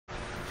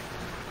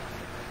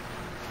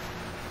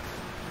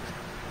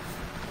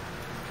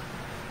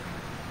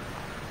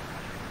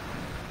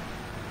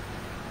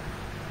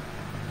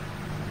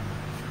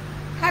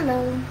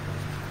Hello.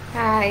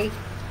 Hi.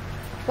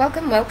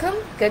 Welcome, welcome.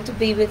 Good to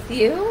be with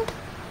you.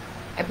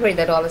 I pray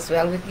that all is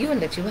well with you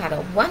and that you had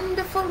a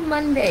wonderful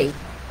Monday.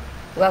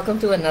 Welcome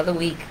to another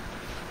week.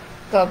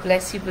 God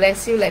bless you,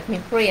 bless you. Let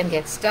me pray and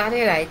get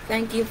started. I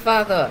thank you,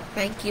 Father.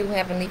 Thank you,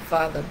 Heavenly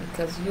Father,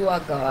 because you are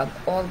God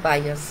all by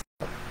yourself.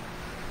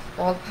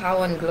 All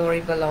power and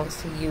glory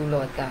belongs to you,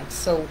 Lord God.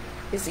 So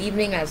this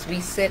evening, as we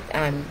sit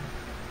and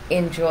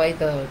enjoy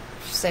the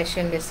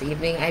session this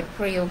evening, I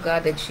pray, oh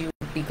God, that you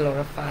would be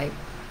glorified.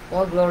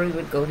 All glory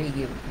would go to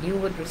you. You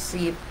would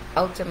receive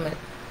ultimate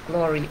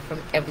glory from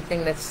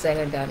everything that's said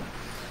and done.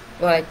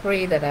 Lord, I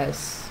pray that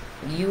as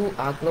you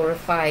are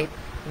glorified,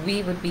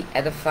 we would be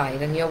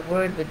edified and your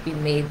word would be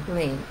made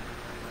plain.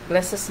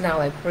 Bless us now,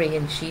 I pray,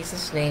 in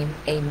Jesus' name.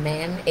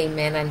 Amen,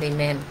 amen, and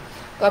amen.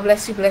 God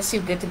bless you, bless you.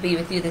 Good to be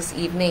with you this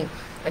evening.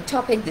 The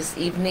topic this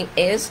evening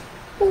is,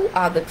 who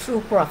are the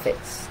true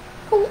prophets?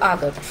 Who are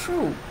the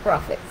true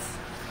prophets?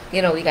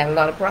 You know, we got a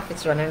lot of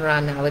prophets running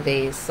around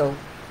nowadays, so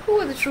who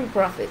are the true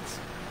prophets?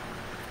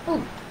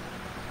 Who?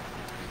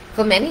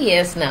 For many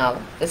years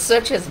now, the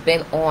search has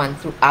been on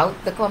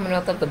throughout the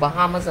Commonwealth of the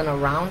Bahamas and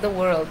around the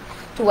world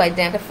to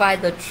identify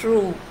the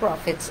true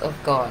prophets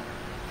of God.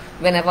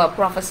 Whenever a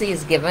prophecy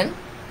is given,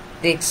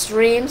 the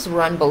extremes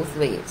run both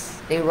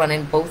ways. They run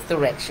in both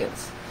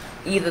directions.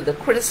 Either the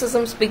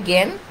criticisms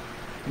begin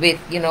with,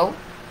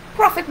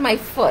 prophet my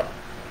foot.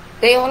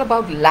 They all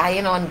about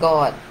lying on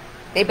God.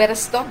 They better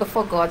stop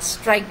before God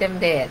strike them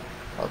dead.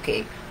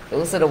 Okay,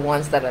 those are the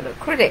ones that are the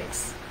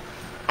critics.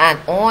 And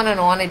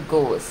on it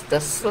goes, the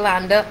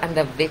slander and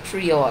the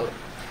vitriol.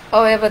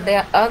 However, there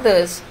are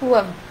others who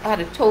have had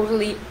a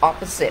totally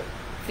opposite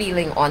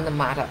feeling on the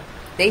matter.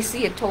 They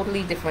see it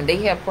totally different. They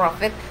hear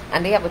prophet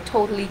and they have a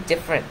totally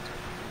different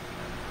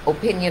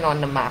opinion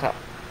on the matter.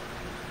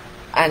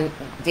 And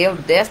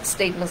their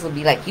statements will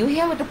be like, you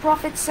hear what the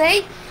prophets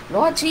say?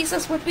 Lord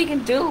Jesus, what we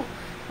can do?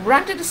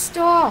 Run to the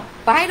store,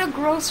 buy the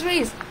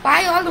groceries,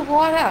 buy all the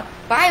water,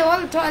 buy all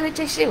the toilet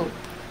tissue.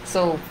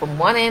 So from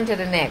one end to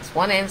the next,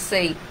 one end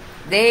say,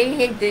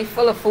 they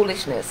full of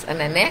foolishness. And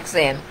the next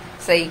end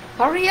say,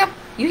 hurry up,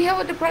 you hear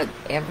what the prophet,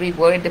 every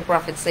word the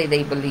prophets say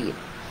they believe.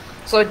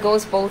 So it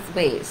goes both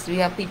ways. We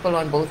have people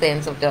on both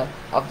ends of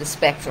the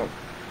spectrum.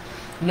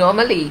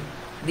 Normally,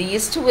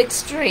 these two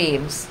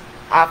extremes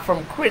are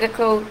from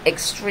critical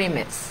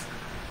extremists.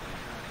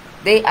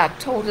 They are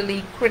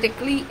totally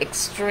critically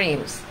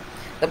extremes.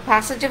 The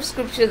passage of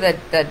scripture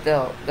that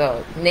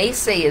the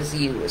naysayers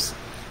use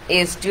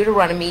is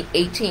Deuteronomy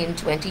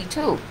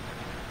 18:22.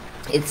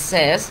 It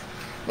says,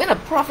 when a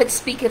prophet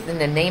speaketh in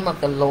the name of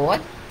the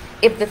Lord,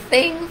 if the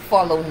thing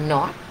follow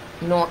not,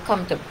 nor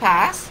come to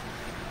pass,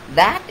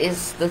 that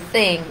is the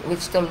thing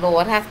which the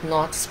Lord hath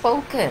not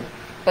spoken,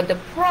 but the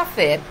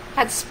prophet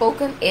hath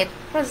spoken it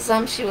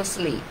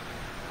presumptuously.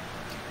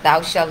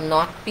 Thou shalt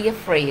not be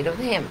afraid of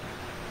him.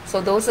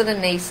 So those are the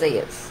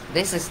naysayers.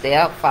 This is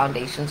their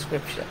foundation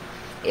scripture.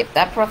 If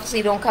that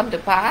prophecy don't come to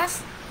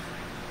pass,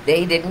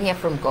 they didn't hear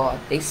from God.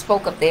 They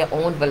spoke of their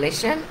own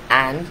volition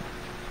and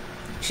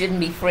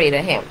shouldn't be afraid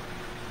of him.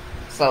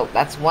 So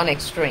that's one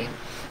extreme.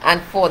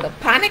 And for the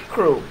panic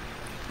crew,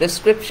 the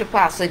scripture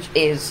passage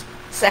is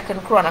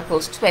 2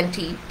 Chronicles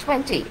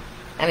 20:20.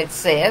 And it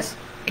says,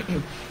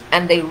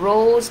 and they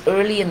rose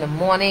early in the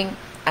morning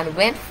and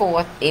went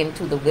forth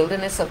into the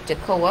wilderness of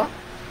Tekoa.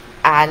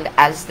 And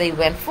as they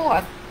went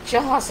forth,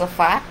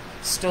 Jehoshaphat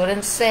stood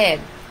and said,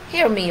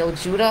 hear me, O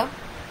Judah,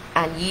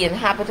 and ye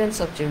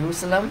inhabitants of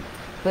Jerusalem,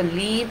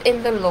 believe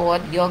in the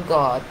Lord your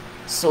God,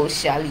 so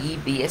shall ye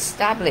be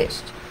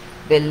established.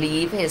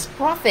 Believe his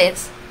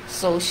prophets,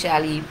 so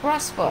shall ye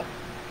prosper.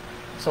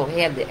 So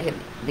here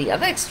the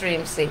other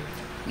extremes say,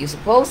 you're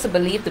supposed to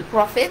believe the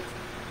prophet,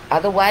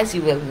 otherwise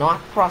you will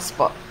not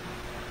prosper.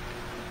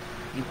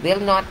 You will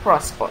not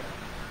prosper.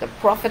 The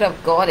prophet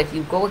of God, if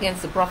you go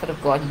against the prophet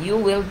of God, you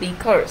will be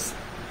cursed.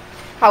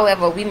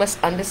 However, we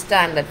must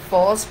understand that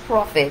false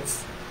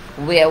prophets,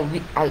 where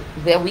we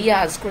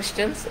are as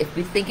Christians, if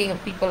we're thinking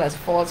of people as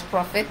false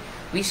prophet,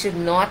 we should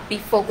not be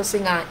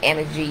focusing our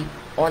energy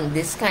on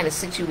this kind of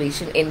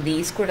situation in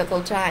these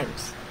critical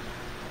times.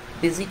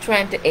 Busy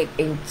trying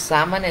to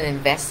examine and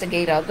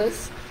investigate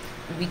others.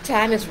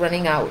 Time is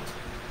running out.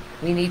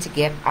 We need to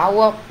get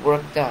our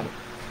work done.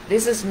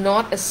 This is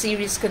not a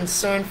serious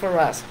concern for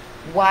us.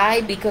 Why?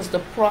 Because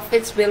the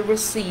prophets will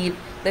receive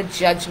the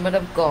judgment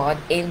of God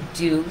in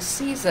due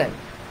season.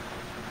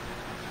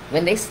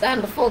 When they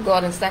stand before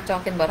God and start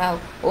talking about how,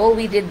 oh,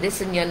 we did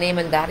this in your name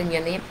and that in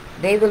your name,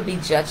 they will be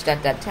judged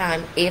at that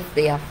time if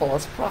they are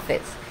false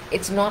prophets.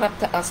 It's not up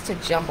to us to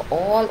jump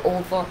all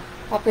over,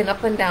 hopping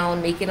up and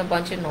down, making a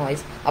bunch of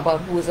noise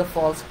about who is a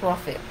false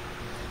prophet.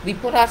 We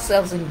put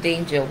ourselves in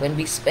danger when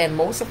we spend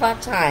most of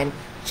our time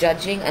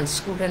judging and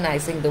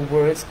scrutinizing the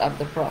words of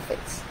the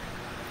prophets,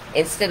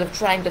 instead of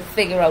trying to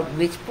figure out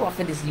which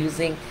prophet is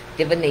using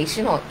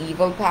divination or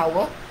evil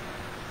power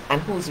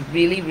and who's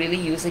really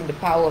using the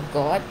power of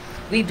God.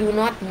 We do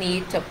not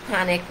need to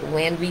panic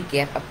when we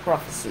get a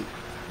prophecy.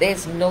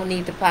 There's no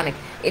need to panic.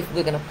 If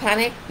we're going to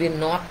panic, we're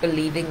not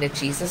believing that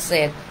Jesus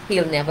said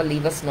he'll never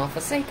leave us nor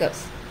forsake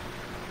us.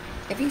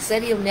 If he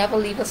said he'll never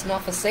leave us nor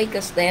forsake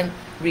us, then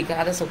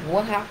regardless of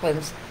what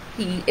happens,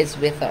 he is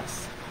with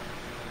us.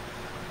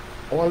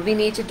 All we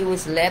need to do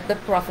is let the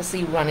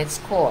prophecy run its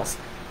course.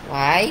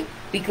 Why?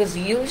 Because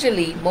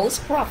usually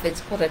most prophets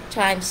put a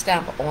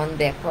timestamp on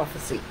their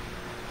prophecy.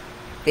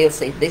 They'll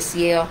say this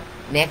year,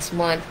 next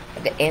month,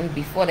 at the end,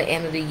 before the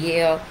end of the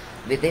year,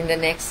 within the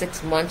next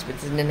 6 months,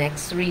 within the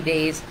next 3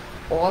 days.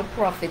 Most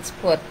prophets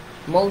put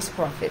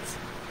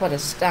a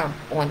stamp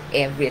on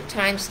a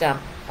timestamp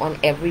on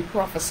every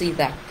prophecy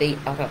that they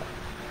utter,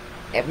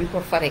 every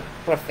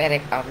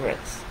prophetic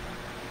utterance.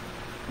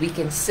 We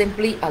can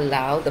simply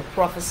allow the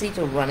prophecy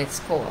to run its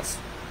course.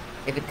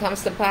 If it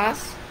comes to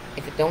pass,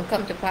 if it don't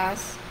come to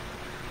pass,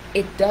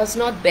 it does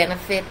not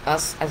benefit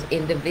us as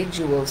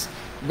individuals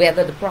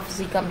whether the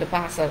prophecy come to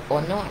pass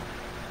or not.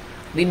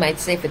 We might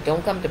say if it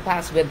don't come to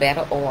pass, we're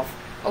better off.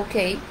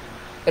 Okay,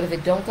 but if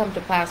it don't come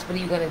to pass, what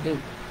are you going to do?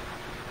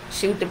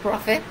 Shoot the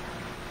prophet?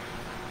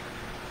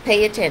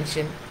 Pay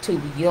attention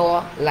to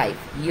your life,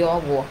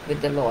 your walk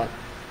with the Lord.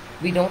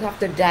 We don't have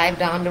to dive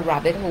down the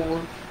rabbit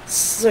hole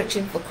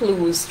searching for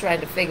clues, trying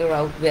to figure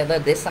out whether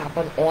this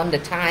happened on the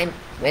time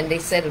when they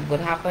said it would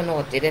happen,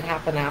 or did it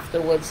happen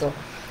afterwards.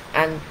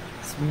 And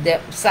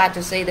sad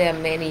to say, there are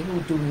many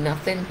who do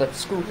nothing but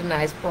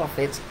scrutinize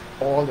prophets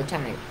all the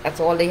time. That's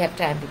all they have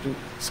time to do,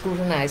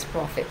 scrutinize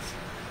prophets.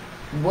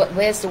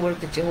 Where's the work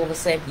that Jehovah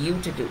sent you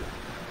to do?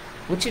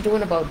 What you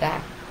doing about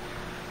that?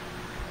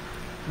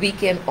 We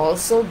can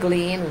also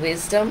glean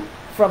wisdom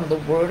from the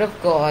Word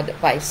of God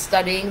by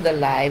studying the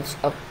lives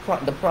of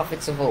the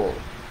prophets of old.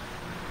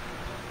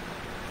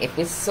 If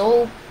we're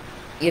so,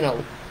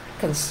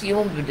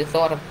 consumed with the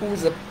thought of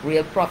who's a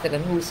real prophet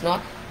and who's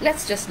not,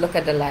 let's just look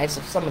at the lives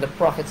of some of the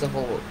prophets of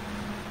old.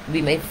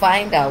 We'll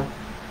find out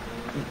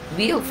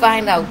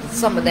that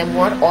some of them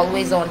weren't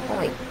always on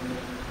point.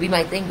 We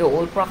might think the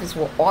old prophets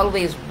were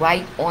always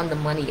right on the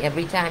money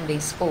every time they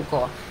spoke,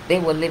 or they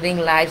were living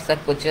lives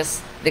that were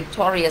just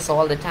victorious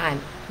all the time.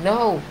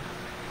 No.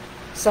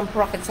 Some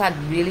prophets had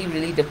really,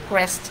 really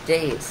depressed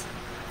days.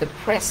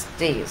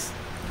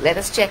 Let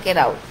us check it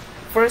out.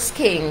 1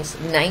 Kings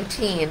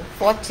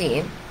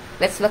 19:14.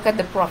 Let's look at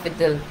the prophet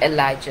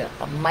Elijah,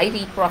 a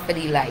mighty prophet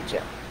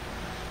Elijah.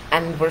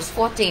 And in verse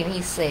 14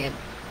 he said,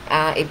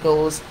 it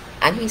goes,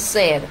 and he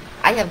said,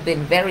 I have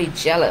been very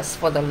jealous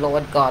for the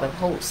Lord God of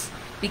hosts,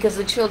 because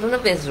the children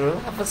of Israel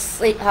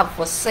have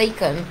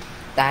forsaken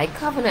thy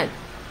covenant,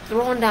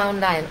 thrown down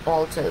thine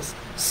altars,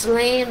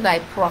 slain thy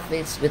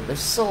prophets with the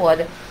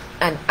sword,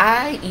 and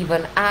I,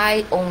 even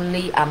I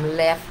only am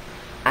left,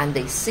 and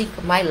they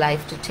seek my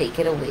life to take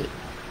it away.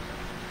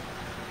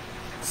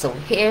 So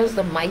here's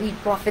the mighty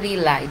prophet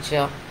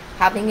Elijah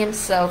having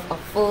himself a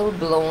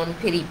full-blown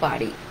pity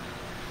party,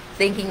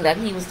 thinking that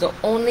he was the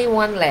only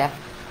one left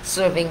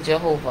serving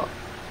Jehovah.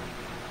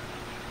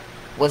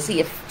 Was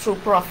he a true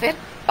prophet?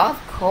 Of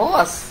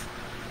course.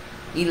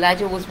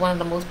 Elijah was one of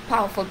the most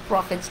powerful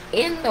prophets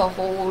in the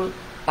whole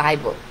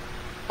Bible.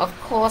 Of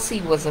course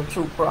he was a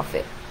true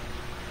prophet.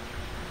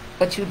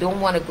 But you don't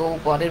want to go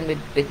bothering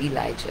with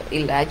Elijah.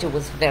 Elijah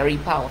was very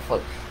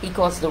powerful. He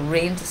caused the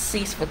rain to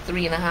cease for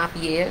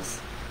 3.5 years.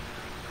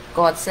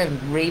 God sent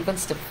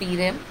ravens to feed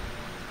him.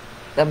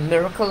 The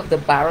miracle of the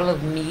barrel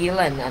of meal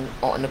and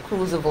a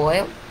cruse of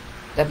oil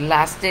that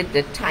lasted,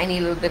 the tiny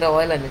little bit of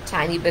oil and a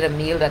tiny bit of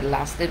meal that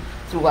lasted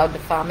throughout the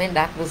famine,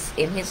 that was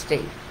in his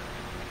day.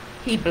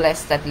 He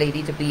blessed that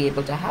lady to be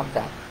able to have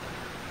that.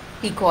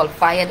 He called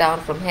fire down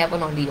from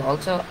heaven on the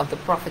altar of the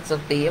prophets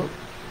of Baal.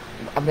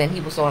 When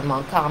he was on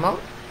Mount Carmel,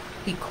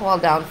 he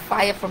called down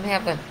fire from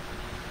heaven.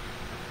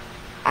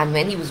 And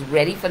when he was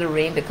ready for the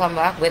rain to come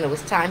back, when it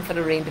was time for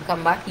the rain to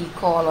come back, he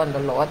called on the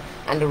Lord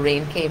and the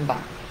rain came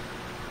back.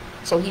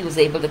 So he was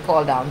able to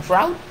call down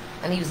drought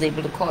and he was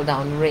able to call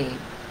down rain.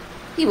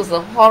 He was a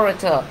horror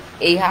to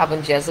Ahab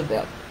and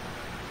Jezebel.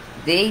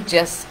 They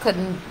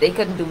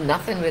couldn't do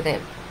nothing with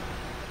him.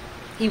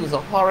 He was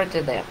a horror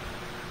to them.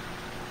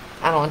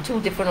 And on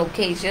 2 different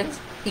occasions,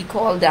 he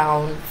called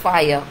down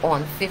fire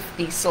on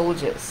 50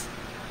 soldiers.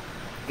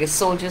 The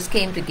soldiers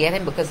came to get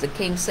him because the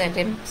king sent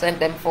them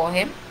for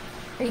him.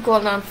 And he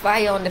called down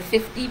fire on the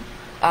 50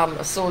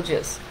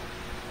 soldiers.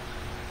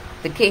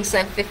 The king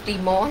sent 50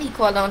 more. He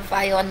called down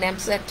fire on them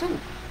set too.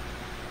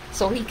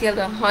 So he killed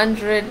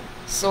 100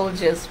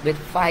 soldiers with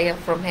fire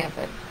from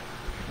heaven.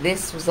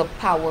 This was a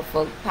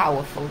powerful,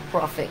 powerful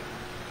prophet.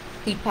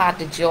 He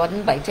parted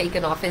Jordan by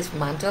taking off his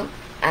mantle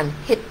and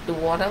hit the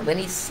water. When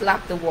he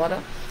slapped the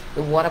water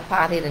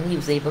parted and he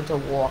was able to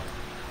walk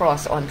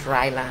across on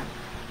dry land.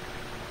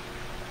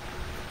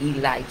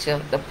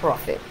 Elijah the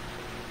prophet.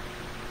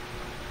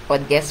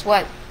 But guess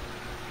what?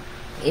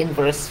 In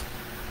 2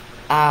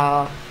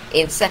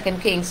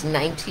 Kings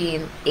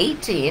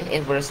 19:18,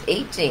 in verse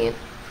 18,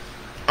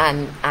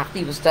 and after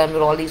he was done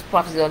with all these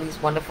prophecies, all these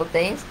wonderful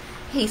things,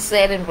 he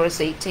said in verse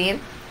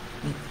 18,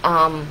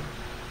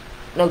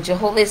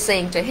 Jehovah is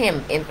saying to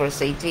him in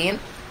verse 18,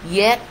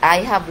 yet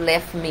I have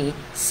left me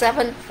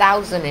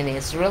 7,000 in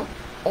Israel,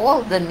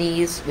 all the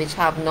knees which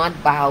have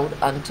not bowed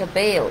unto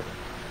Baal,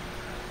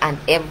 and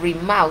every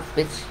mouth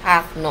which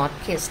hath not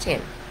kissed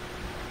him.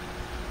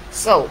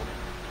 So,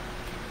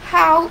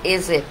 how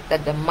is it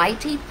that the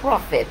mighty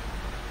prophet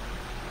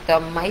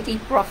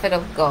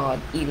of God,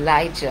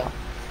 Elijah,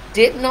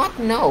 did not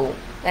know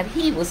that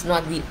he was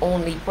not the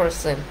only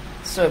person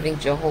serving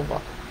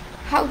Jehovah?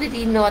 How did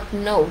he not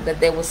know that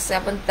there were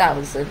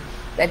 7,000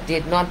 that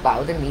did not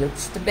bow the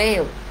knees to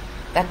Baal,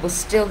 that was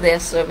still there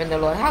serving the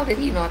Lord? How did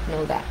he not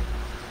know that?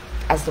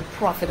 As the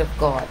prophet of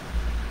God,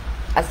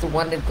 as the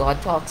one that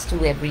God talks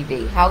to every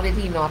day, how did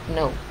he not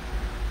know?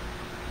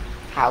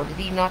 How did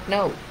he not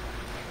know?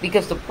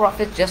 Because the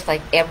prophet, just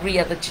like every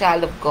other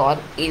child of God,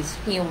 is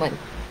human.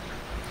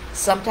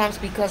 Sometimes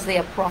because they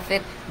are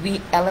prophet,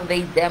 we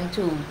elevate them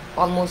to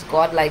almost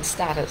godlike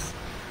status.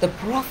 The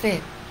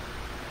prophet.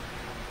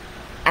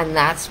 And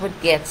that's what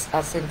gets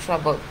us in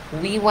trouble.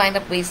 We wind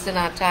up wasting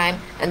our time,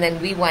 and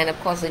then we wind up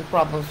causing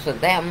problems for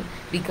them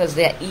because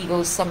their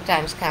egos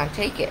sometimes can't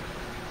take it.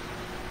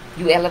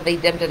 You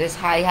elevate them to this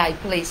high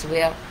place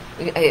where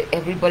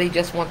everybody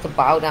just wants to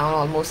bow down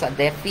almost at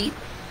their feet.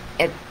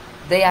 And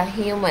they are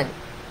human.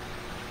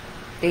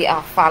 They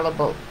are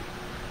fallible.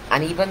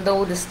 And even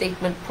though the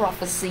statement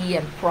prophecy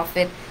and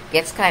prophet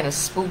gets kind of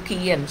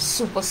spooky and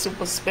super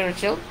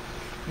spiritual,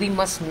 we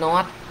must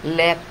not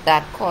let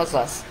that cause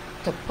us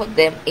to put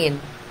them in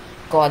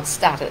God's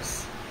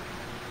status,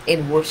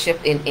 in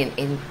worship,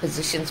 in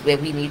positions where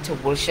we need to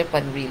worship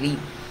and really,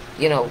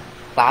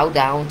 bow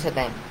down to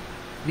them.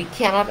 We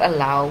cannot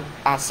allow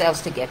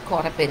ourselves to get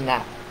caught up in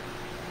that.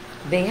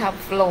 They have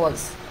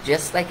flaws,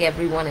 just like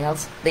everyone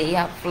else. They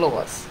have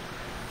flaws.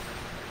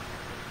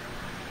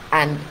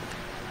 And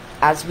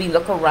as we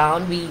look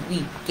around, we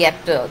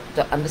get the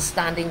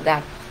understanding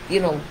that,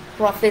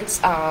 prophets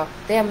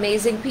they're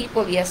amazing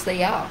people. Yes,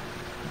 they are.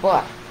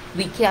 But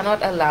we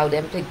cannot allow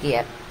them to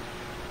get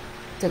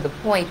to the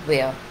point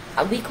where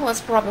we cause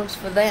problems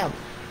for them.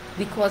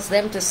 We cause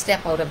them to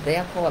step out of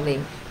their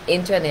calling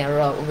into an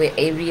area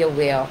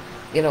where,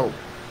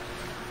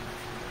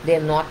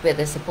 they're not where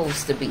they're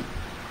supposed to be.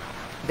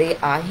 They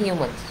are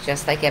humans,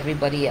 just like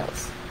everybody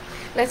else.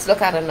 Let's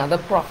look at another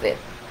prophet.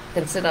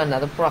 Consider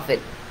another prophet.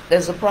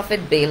 There's a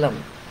prophet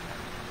Balaam.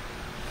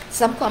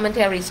 Some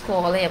commentaries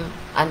call him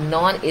a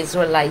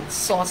non-Israelite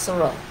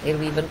sorcerer.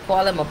 They'll even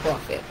call him a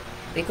prophet.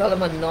 They call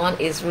him a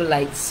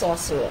non-Israelite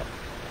sorcerer.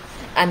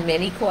 And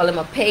many call him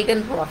a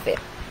pagan prophet.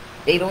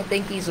 They don't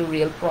think he's a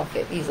real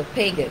prophet. He's a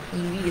pagan.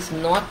 He is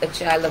not a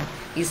child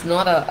of, he's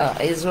not a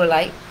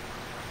Israelite.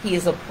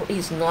 He's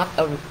not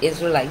an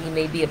Israelite. He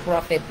may be a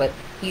prophet, but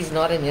he's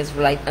not an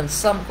Israelite. And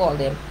some call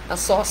him a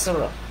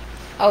sorcerer.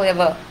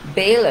 However,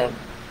 Balaam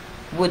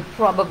would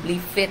probably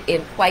fit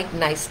in quite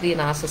nicely in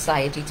our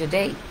society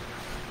today,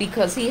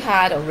 because he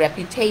had a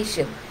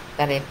reputation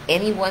that if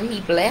anyone he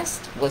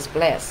blessed was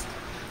blessed,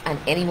 and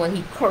anyone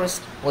he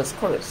cursed was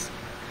cursed.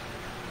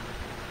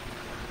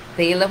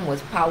 Balaam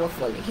was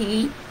powerful.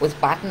 He was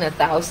batting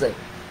 1,000.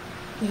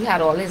 He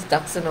had all his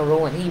ducks in a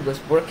row, and he was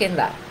working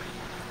that.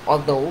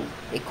 Although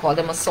they called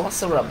him a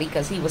sorcerer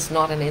because he was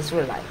not an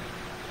Israelite.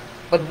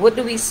 But what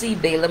do we see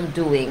Balaam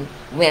doing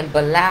when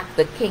Balak,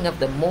 the king of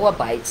the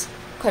Moabites,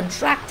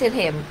 contracted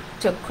him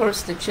to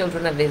curse the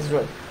children of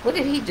Israel? What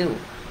did he do?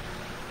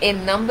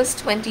 In Numbers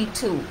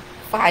 22,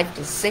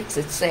 5-6,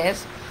 it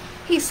says,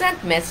 he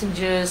sent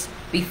messengers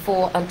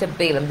before unto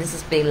Balaam. This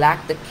is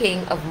Balak, the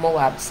king of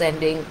Moab,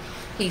 sending.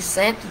 He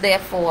sent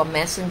therefore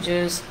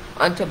messengers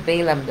unto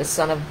Balaam, the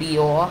son of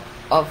Beor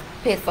of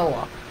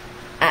Pethor,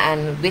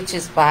 and which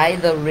is by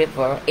the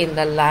river in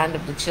the land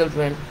of the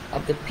children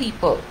of the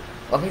people,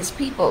 of his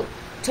people,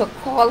 to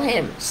call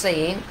him,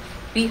 saying,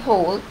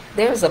 behold,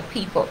 there is a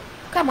people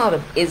come out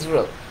of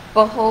Israel.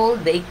 Behold,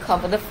 they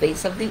cover the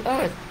face of the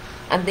earth,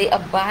 and they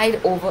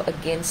abide over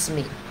against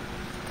me.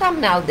 Come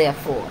now,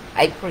 therefore,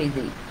 I pray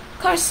thee,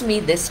 curse me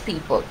this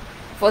people,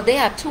 for they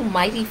are too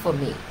mighty for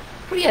me.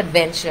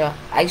 Peradventure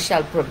I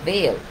shall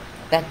prevail,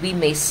 that we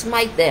may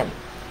smite them,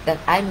 that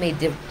I may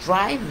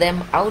drive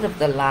them out of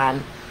the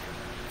land.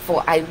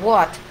 For I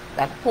wot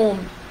that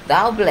whom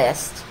thou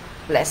blessest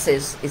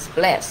is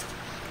blessed,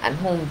 and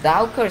whom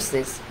thou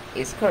cursest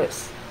is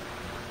cursed.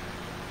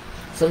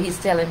 So he's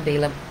telling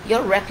Balaam,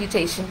 your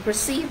reputation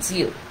precedes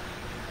you.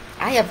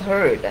 I have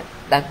heard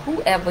that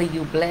whoever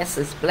you bless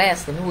is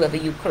blessed, and whoever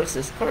you curse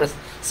is cursed.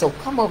 So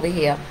come over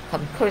here,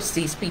 come curse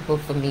these people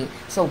for me,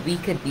 so we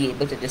could be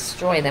able to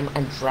destroy them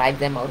and drive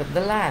them out of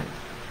the land.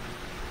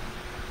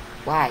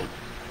 Why?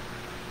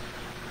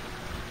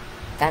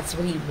 That's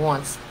what he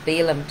wants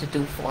Balaam to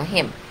do for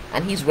him.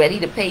 And he's ready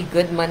to pay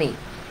good money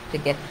to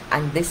get.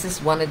 And this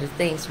is one of the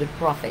things with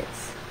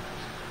prophets.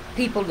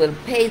 People will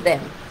pay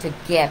them to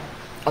get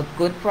a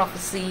good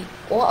prophecy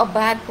or a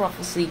bad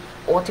prophecy,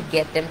 or to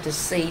get them to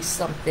say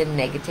something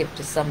negative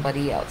to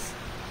somebody else.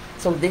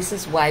 So this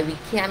is why we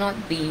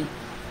cannot be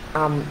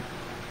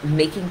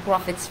making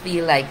prophets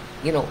feel like,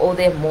 oh,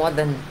 they're more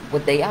than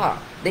what they are.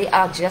 They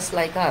are just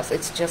like us.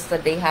 It's just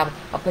that they have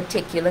a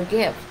particular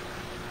gift.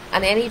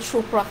 And any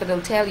true prophet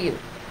will tell you,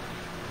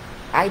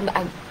 I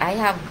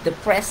have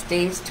depressed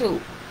days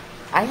too.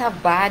 I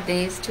have bad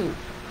days too.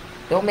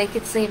 Don't make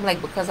it seem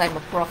like because I'm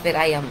a prophet,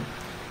 I am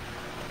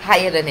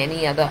higher than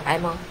any other.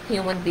 I'm a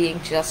human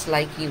being just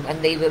like you.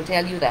 And they will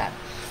tell you that.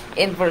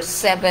 In verse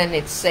 7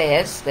 it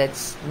says,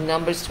 that's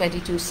Numbers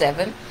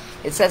 22:7,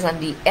 it says, and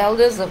the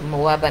elders of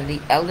Moab and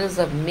the elders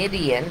of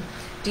Midian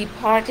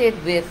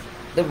departed with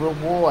the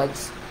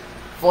rewards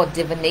for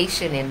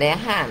divination in their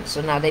hands.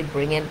 So now they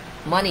bring in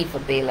money for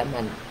Balaam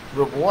and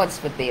rewards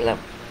for Balaam.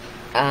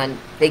 And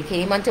they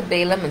came unto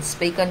Balaam and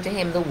spake unto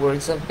him the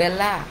words of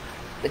Balak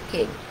the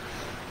king.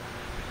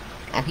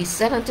 And he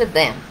said unto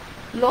them,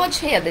 lodge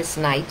here this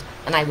night,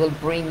 and I will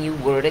bring you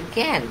word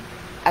again,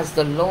 as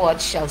the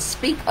Lord shall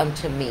speak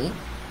unto me.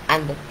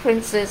 And the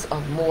princes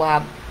of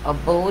Moab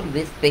abode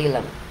with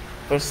Balaam.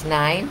 Verse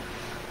 9,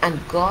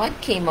 and God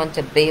came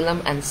unto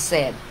Balaam and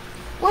said,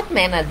 what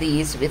men are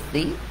these with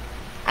thee?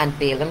 And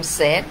Balaam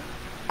said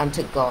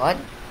unto God,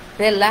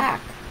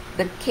 Balak,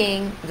 the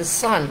king, the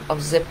son of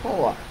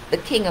Zippor, the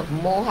king of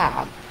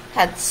Moab,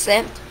 had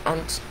sent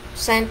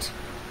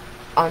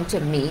unto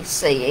me,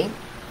 saying,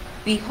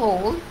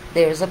 behold,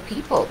 there is a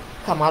people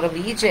come out of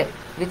Egypt,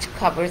 which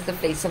covereth the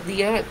face of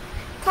the earth.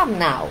 Come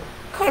now,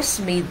 curse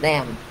me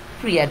them.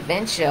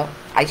 Peradventure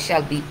I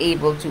shall be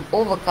able to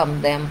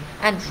overcome them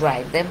and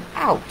drive them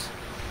out.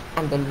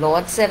 And the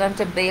Lord said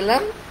unto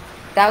Balaam,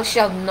 thou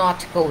shalt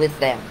not go with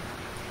them.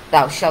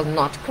 Thou shalt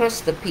not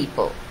curse the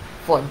people,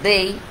 for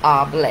they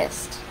are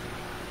blessed.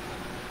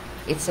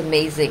 It's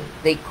amazing.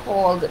 They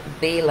called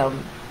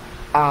Balaam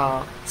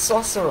a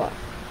sorcerer,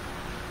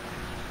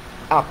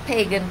 a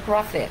pagan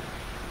prophet,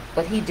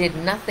 but he did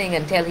nothing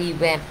until he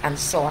went and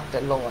sought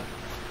the Lord.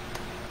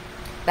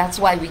 That's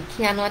why we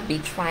cannot be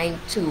trying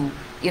to,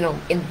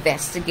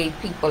 investigate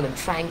people and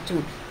trying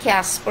to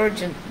cast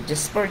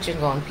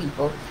dispersion on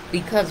people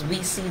because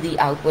we see the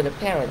outward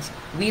appearance.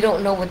 We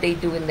don't know what they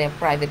do in their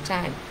private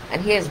time.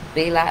 And here's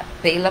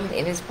Balaam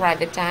in his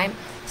private time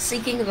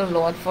seeking the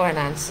Lord for an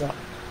answer.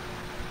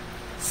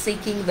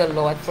 Seeking the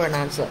Lord for an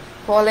answer.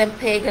 Call him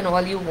pagan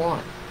all you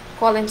want.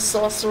 Call him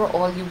sorcerer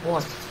all you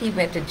want. He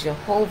went to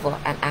Jehovah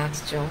and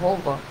asked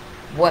Jehovah,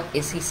 what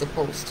is he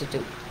supposed to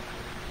do?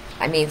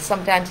 I mean,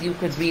 sometimes you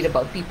could read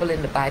about people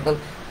in the Bible,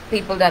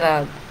 people that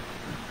are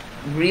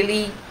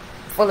really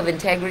full of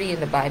integrity in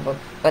the Bible,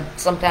 but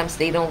sometimes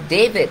they don't.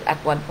 David, at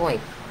one point,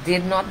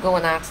 did not go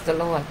and ask the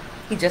Lord.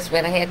 He just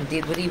went ahead and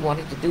did what he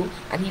wanted to do,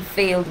 and he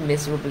failed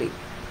miserably.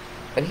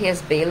 But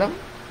here's Balaam,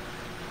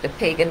 the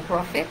pagan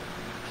prophet.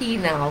 He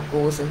now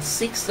goes and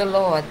seeks the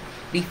Lord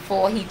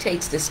before he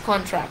takes this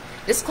contract.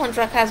 This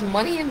contract has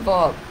money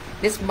involved.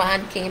 This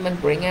man came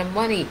and bring him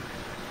money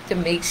to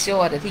make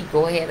sure that he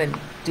go ahead and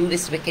do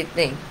this wicked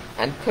thing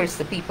and curse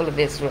the people of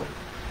Israel.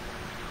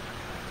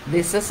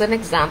 This is an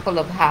example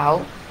of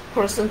how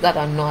persons that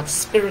are not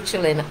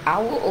spiritual, in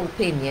our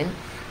opinion,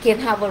 can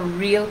have a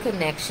real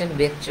connection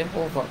with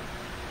Jehovah.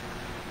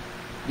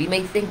 We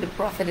may think the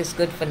prophet is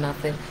good for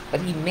nothing,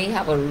 but he may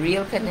have a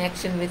real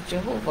connection with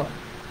Jehovah.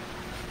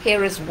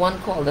 Here is one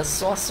called a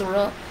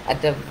sorcerer,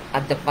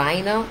 a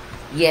diviner,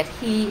 yet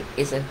he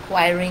is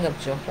inquiring of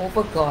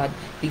Jehovah God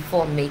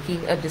before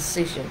making a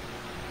decision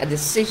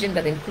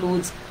that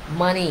includes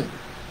money,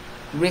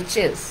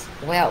 riches,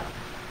 wealth.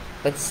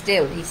 But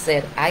still, he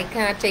said, I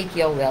can't take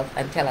your wealth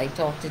until I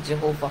talk to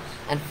Jehovah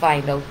and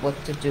find out what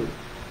to do.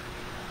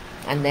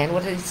 And then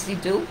what does he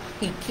do?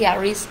 He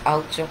carries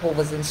out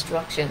Jehovah's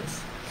instructions.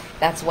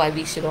 That's why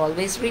we should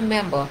always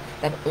remember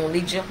that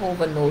only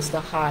Jehovah knows the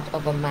heart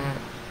of a man.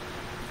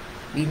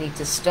 We need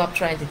to stop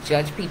trying to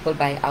judge people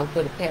by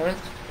outward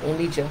appearance.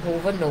 Only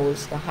Jehovah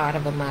knows the heart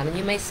of a man. And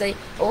you may say,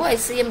 oh, I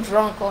see him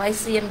drunk, or I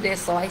see him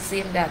this, or I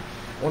see him that.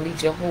 Only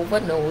Jehovah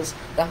knows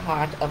the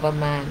heart of a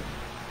man.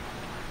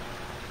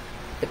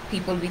 The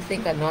people we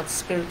think are not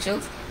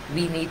spirituals,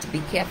 we need to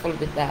be careful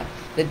with that.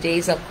 The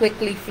days are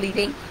quickly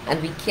fleeting, and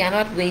we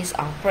cannot waste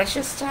our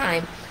precious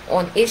time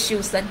on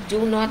issues that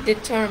do not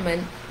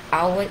determine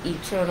our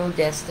eternal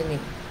destiny.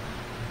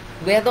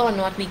 Whether or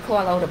not we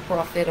call out a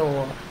prophet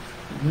or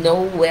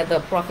know whether a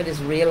prophet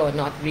is real or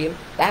not real,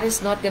 that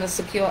is not going to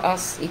secure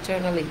us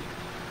eternally.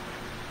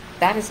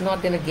 That is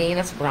not going to gain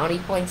us brownie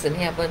points in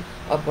heaven,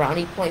 or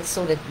brownie points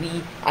so that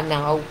we are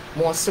now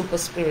more super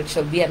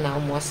spiritual. We are now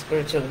more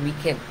spiritual and we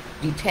can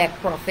detect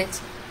prophets.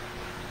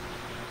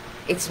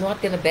 It's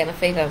not going to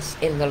benefit us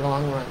in the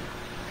long run.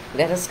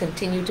 Let us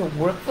continue to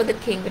work for the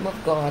kingdom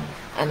of God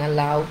and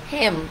allow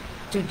him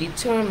to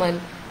determine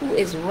who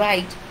is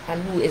right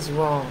and who is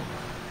wrong.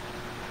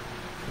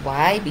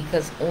 Why?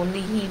 Because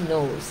only he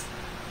knows.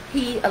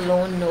 He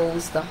alone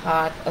knows the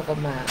heart of a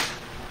man.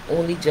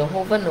 Only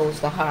Jehovah knows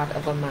the heart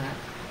of a man.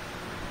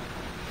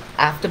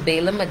 After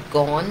Balaam had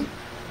gone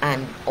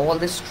and all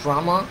this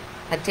drama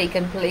had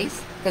taken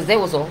place, because there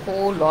was a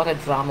whole lot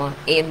of drama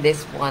in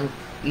this one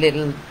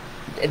little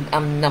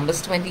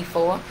Numbers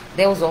 24.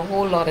 There was a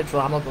whole lot of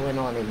drama going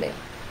on in there,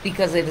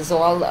 because it is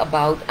all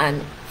about,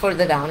 and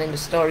further down in the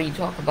story you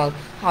talk about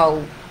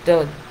how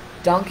the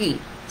donkey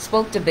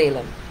spoke to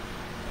Balaam,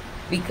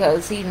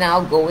 because he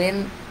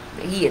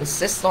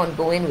insists on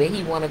going where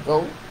he want to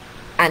go,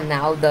 and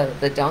now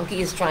the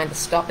donkey is trying to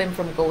stop him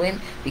from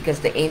going because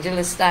the angel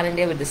is standing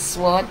there with the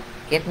sword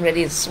getting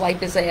ready to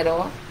swipe his head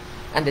off.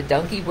 and the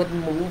donkey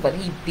wouldn't move,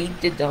 and he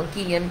beat the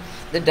donkey, and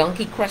the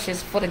donkey crushed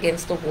his foot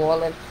against the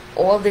wall, and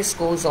all this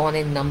goes on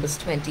in Numbers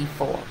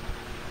 24.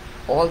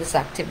 All this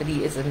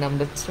activity is in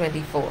Numbers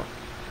 24,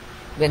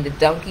 when the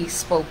donkey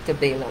spoke to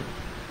Balaam.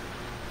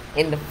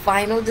 In the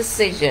final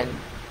decision,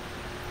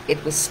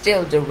 it was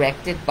still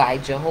directed by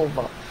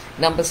Jehovah.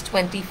 Numbers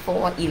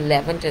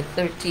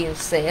 24:11-13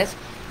 says,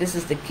 this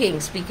is the king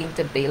speaking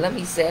to Balaam.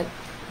 He said,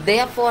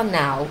 therefore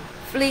now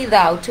flee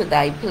thou to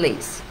thy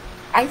place.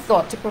 I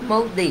thought to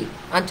promote thee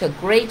unto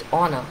great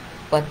honor,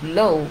 but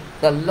lo,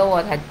 the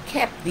Lord had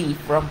kept thee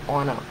from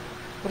honor.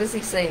 What is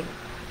he saying?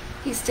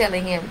 He's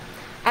telling him,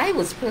 I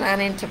was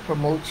planning to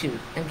promote you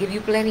and give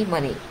you plenty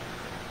money,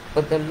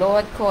 but the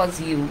Lord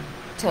caused you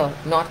to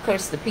not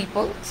curse the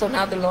people, so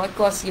now the Lord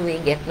caused you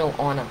ain't get no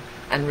honor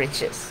and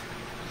riches.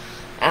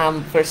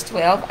 Verse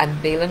 12,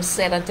 and Balaam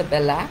said unto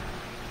Balak,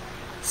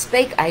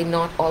 spake I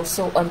not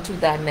also unto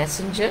thy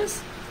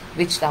messengers,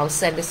 which thou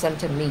sendest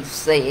unto me,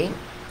 saying,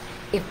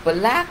 if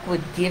Balak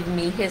would give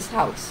me his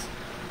house,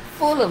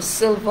 full of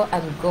silver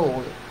and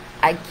gold,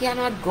 I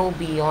cannot go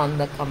beyond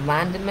the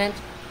commandment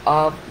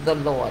of the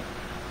Lord,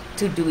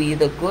 to do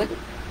either good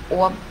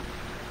or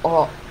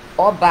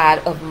bad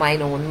of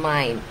mine own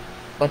mind.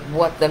 But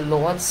what the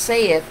Lord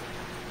saith,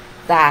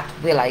 that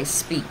will I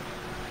speak.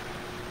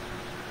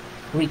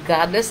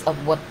 Regardless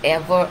of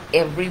whatever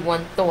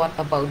everyone thought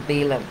about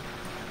Balaam,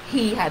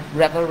 he had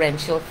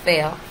reverential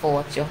fear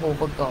for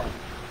Jehovah God.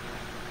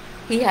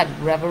 He had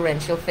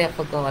reverential fear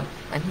for God,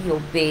 and he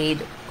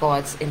obeyed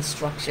God's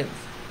instructions,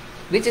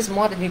 which is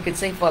more than you could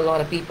say for a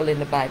lot of people in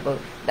the Bible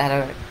that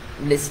are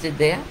listed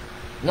there.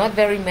 Not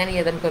very many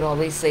of them could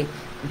always say,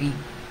 we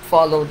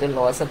follow the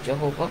laws of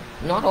Jehovah.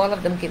 Not all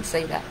of them can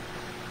say that.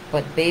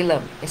 But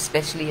Balaam,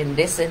 especially in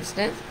this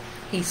instance,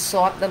 he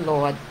sought the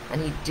Lord,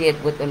 and he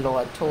did what the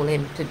Lord told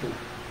him to do.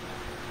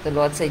 The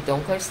Lord said,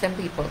 don't curse them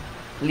people.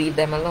 Leave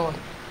them alone.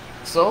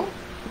 So,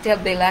 tell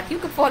Balak, you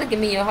can afford to give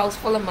me your house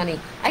full of money.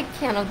 I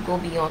cannot go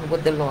beyond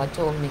what the Lord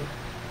told me.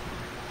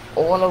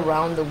 All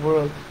around the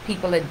world,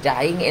 people are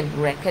dying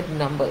in record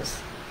numbers.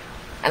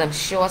 And I'm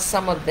sure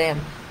some of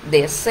them,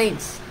 they're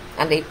saints,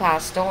 and they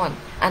passed on.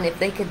 And if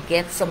they could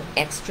get some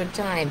extra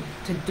time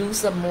to do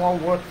some more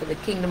work for the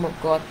kingdom of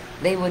God,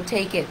 they would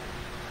take it.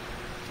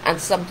 And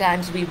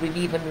sometimes we would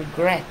even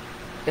regret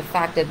the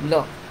fact that,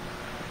 look,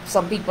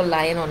 some people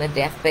lying on a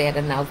deathbed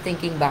and now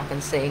thinking back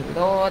and saying,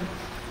 Lord,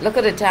 look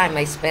at the time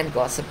I spent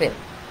gossiping.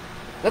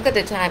 Look at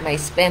the time I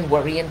spent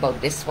worrying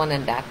about this one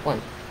and that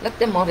one. Look at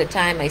the amount of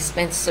time I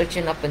spent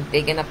searching up and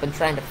digging up and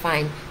trying to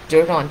find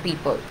dirt on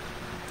people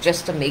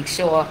just to make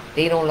sure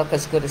they don't look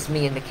as good as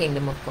me in the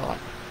kingdom of God.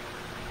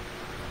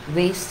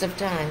 Waste of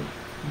time.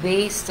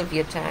 Waste of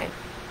your time.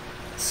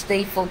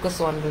 Stay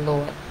focused on the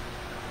Lord.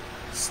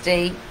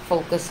 Stay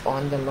focused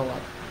on the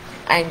Lord.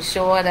 I'm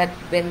sure that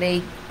when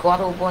they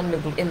got over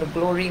in the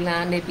glory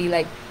land, they'd be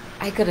like,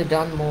 I could have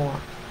done more.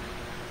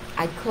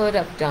 I could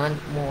have done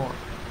more.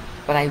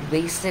 But I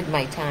wasted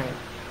my time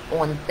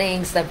on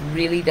things that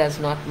really does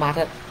not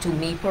matter to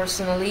me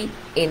personally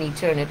in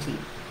eternity.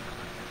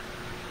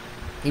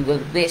 They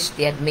will wish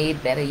they had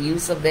made better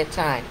use of their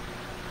time.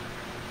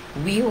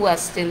 We who are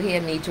still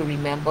here need to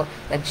remember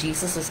that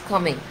Jesus is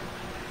coming.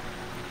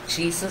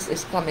 Jesus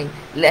is coming.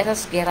 Let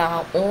us get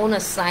our own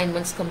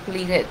assignments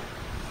completed.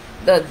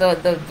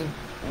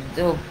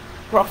 The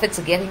prophets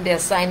are getting their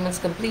assignments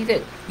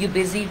completed. You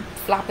busy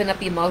flapping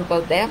up your mouth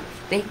about them?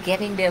 They're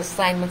getting their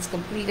assignments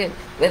completed.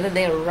 Whether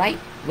they're right,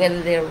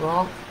 whether they're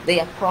wrong, they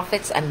are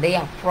prophets and they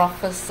are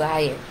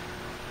prophesying.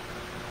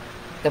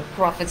 The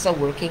prophets are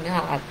working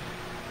hard.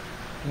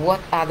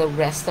 What are the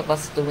rest of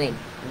us doing?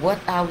 What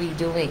are we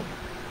doing?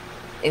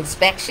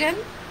 Inspection?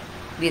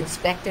 We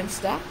inspecting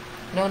stuff?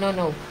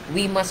 No.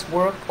 We must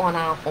work on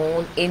our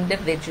own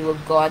individual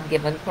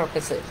God-given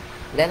purposes.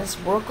 Let us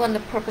work on the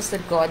purpose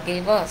that God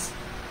gave us.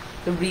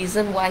 The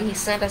reason why He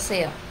sent us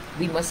here.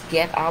 We must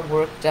get our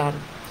work done.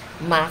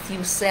 Matthew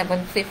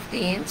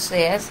 7:15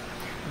 says,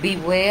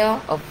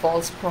 beware of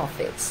false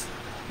prophets,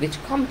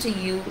 which come to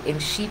you in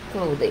sheep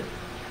clothing,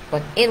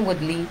 but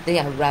inwardly they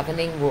are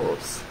ravening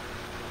wolves.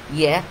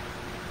 Yet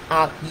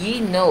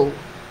ye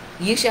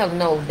shall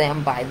know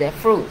them by their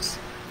fruits.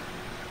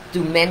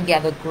 Do men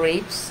gather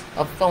grapes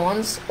of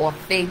thorns or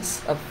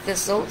figs of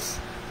thistles?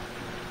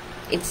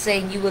 It's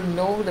saying you will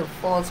know the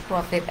false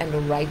prophet and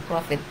the right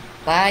prophet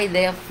by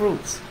their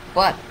fruits.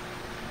 But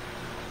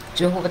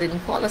Jehovah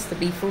didn't call us to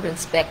be fruit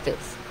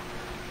inspectors.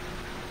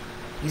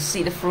 You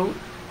see the fruit?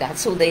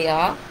 That's who they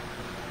are.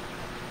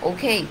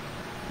 Okay,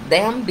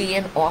 them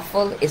being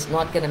awful is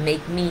not going to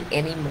make me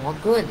any more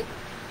good.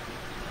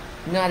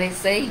 You know how they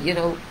say,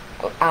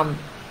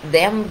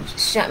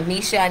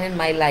 me shining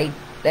my light,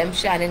 them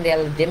shining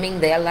dimming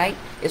their light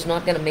is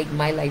not going to make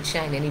my light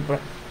shine any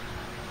bright.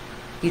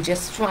 You're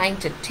just trying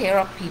to tear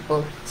up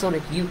people so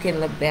that you can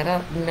look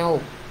better?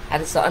 No, that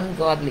is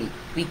ungodly.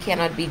 We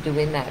cannot be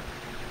doing that.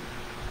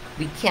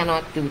 We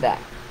cannot do that.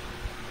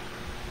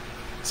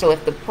 So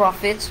if the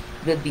prophets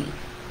will be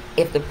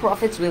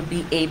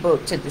able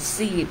to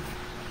deceive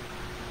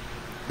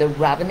the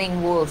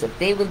ravening wolves, if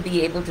they will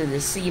be able to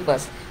deceive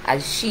us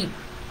as sheep,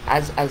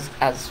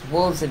 as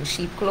wolves in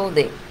sheep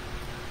clothing,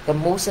 the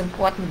most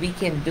important we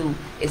can do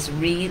is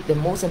read. The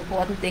most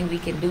important thing we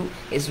can do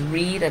is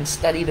read and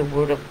study the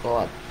Word of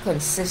God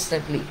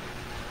consistently.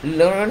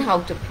 Learn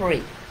how to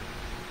pray.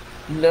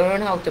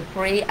 Learn how to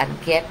pray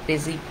and get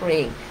busy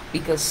praying,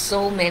 because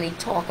so many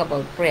talk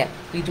about prayer.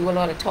 We do a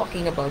lot of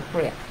talking about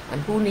prayer,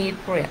 and who need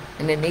prayer,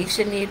 and the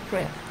nation need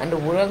prayer, and the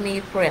world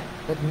need prayer,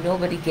 but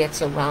nobody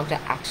gets around to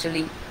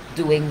actually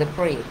doing the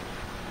praying.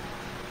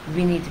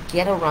 We need to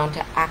get around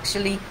to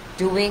actually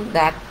doing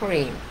that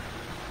praying,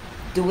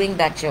 doing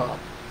that job,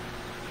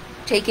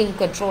 taking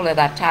control of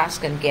that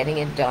task and getting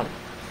it done.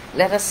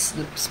 Let us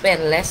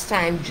spend less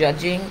time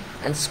judging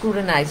and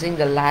scrutinizing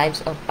the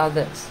lives of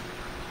others,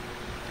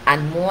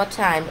 and more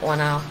time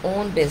on our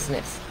own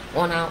business,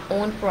 on our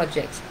own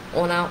projects,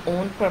 on our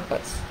own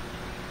purpose.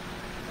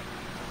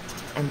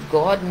 And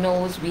God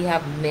knows we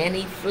have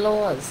many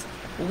flaws.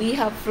 We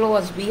have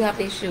flaws, we have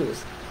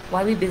issues.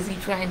 Why are we busy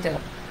trying to,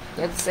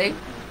 let's say,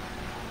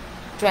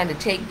 trying to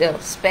take the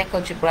speck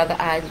out your brother's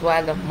eyes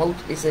while the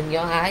mote is in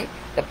your eye,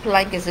 the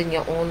plank is in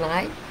your own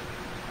eye?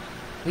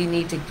 We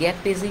need to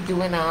get busy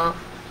doing our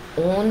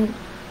own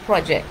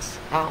projects,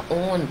 our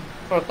own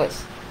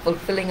purpose,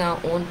 fulfilling our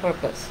own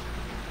purpose,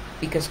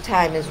 because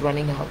time is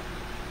running out.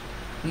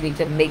 We need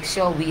to make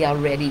sure we are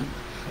ready.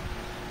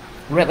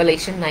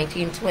 Revelation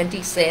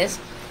 19:20 says,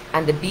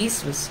 "And the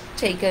beast was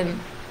taken,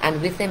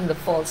 and with him the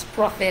false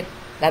prophet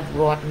that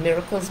wrought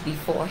miracles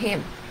before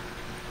him,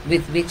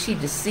 with which he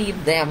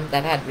deceived them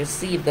that had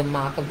received the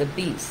mark of the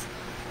beast,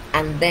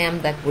 and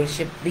them that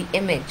worshipped the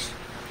image.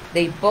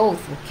 They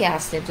both were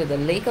cast into the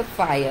lake of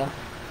fire,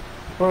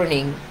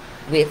 burning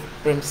with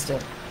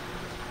brimstone."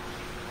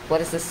 What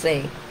does it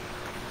say?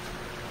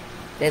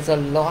 There's a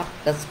lot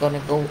that's going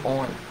to go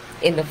on.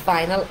 In the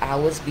final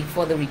hours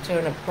before the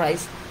return of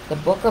Christ, the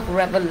book of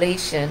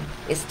Revelation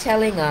is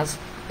telling us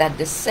that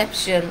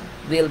deception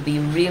will be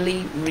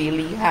really,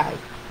 really high.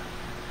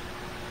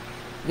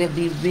 Will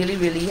be really,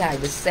 really high.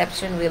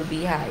 Deception will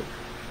be high.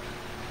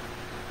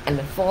 And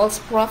the false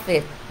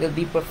prophet will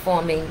be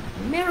performing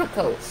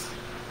miracles.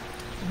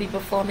 Be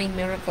performing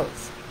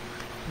miracles.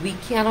 We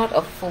cannot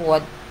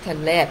afford to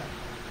let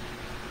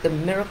the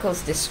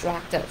miracles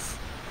distract us.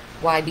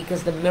 Why?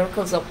 Because the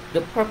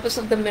purpose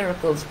of the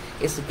miracles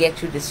is to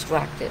get you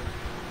distracted.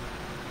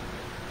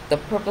 The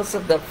purpose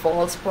of the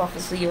false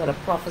prophecy, or the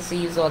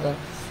prophecies, or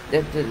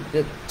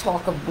the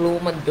talk of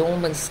gloom and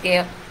doom and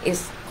scare,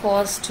 is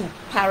caused to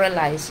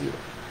paralyze you,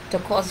 to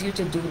cause you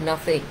to do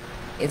nothing.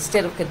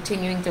 Instead of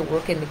continuing to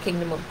work in the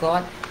kingdom of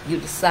God, you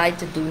decide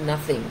to do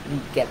nothing.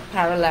 You get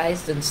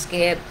paralyzed and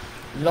scared,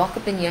 lock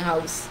up in your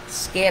house,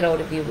 scared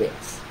out of your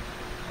wits.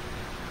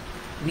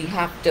 We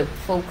have to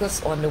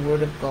focus on the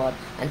Word of God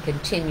and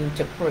continue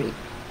to pray.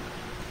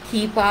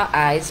 Keep our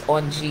eyes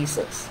on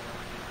Jesus.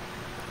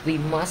 We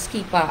must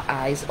keep our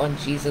eyes on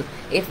Jesus.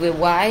 If we're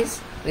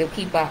wise, we'll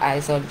keep our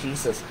eyes on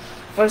Jesus.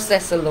 1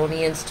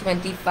 Thessalonians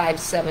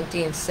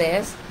 25:17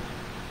 says,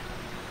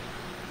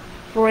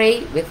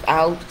 "Pray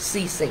without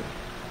ceasing."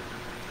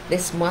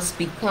 This must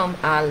become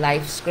our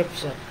life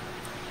scripture.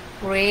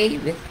 Pray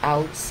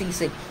without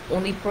ceasing.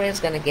 Only prayer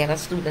is going to get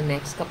us through the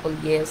next couple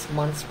years,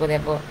 months,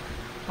 whatever,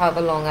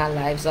 however long our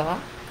lives are.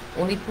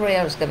 Only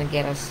prayer is going to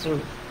get us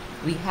through.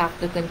 We have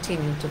to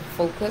continue to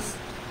focus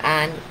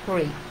and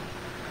pray.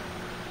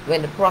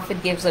 When the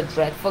prophet gives a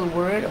dreadful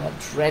word or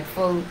a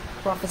dreadful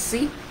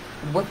prophecy,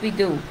 what we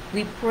do,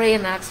 we pray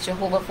and ask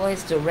Jehovah for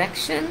his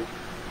direction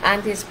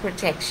and his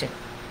protection.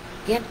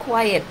 Get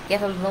quiet,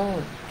 get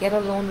alone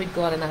with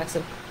God and ask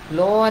him,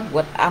 "Lord,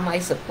 what am I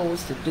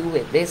supposed to do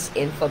with this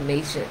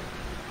information?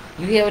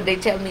 You hear what they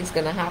tell me is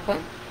going to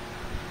happen?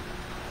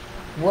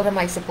 What am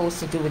I supposed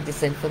to do with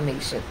this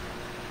information?"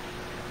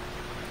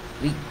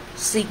 We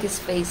seek his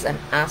face and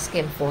ask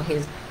him for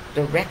his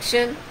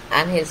direction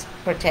and his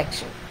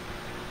protection.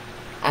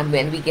 And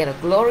when we get a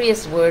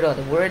glorious word, or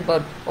the word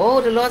about,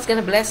 oh, the Lord's going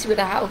to bless you with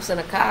a house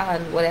and a car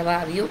and whatever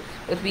have you,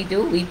 what we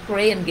do, we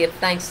pray and give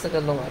thanks to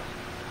the Lord.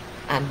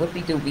 And what we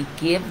do, we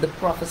give the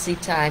prophecy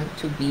time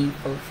to be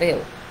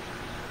fulfilled.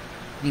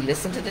 We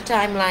listen to the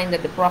timeline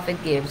that the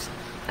prophet gives,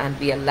 and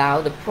we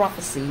allow the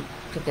prophecy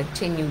to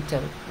continue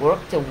to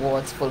work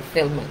towards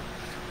fulfillment.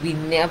 We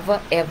never,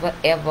 ever,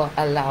 ever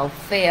allow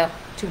fear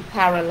to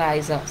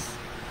paralyze us.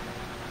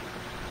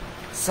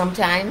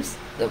 Sometimes,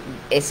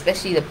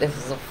 especially if this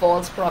is a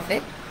false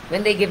prophet,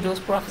 when they give those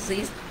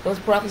prophecies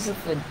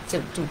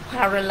to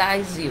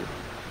paralyze you.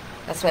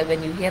 That's why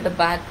when you hear the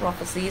bad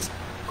prophecies,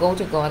 go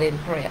to God in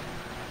prayer.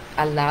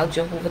 Allow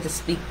Jehovah to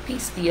speak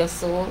peace to your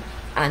soul,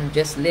 and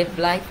just live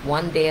life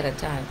one day at a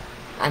time,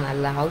 and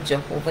allow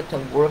Jehovah to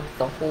work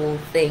the whole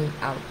thing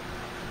out.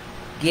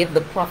 Give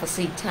the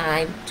prophecy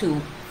time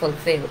to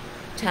fulfill,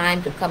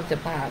 time to come to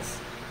pass.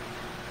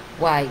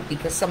 Why?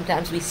 Because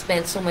sometimes we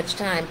spend so much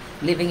time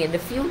living in the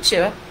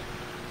future,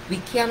 we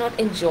cannot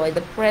enjoy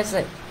the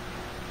present.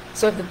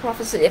 So if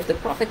the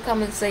prophet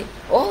come and say,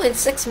 "Oh, in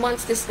 6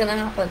 months this is going to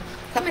happen,"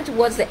 coming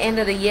towards the end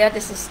of the year,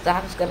 that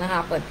is going to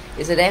happen.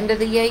 Is it end of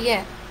the year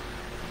yet?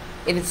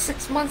 If it's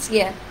 6 months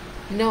yet,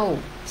 no.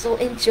 So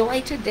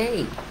enjoy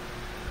today.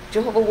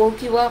 Jehovah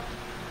woke you up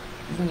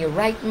in your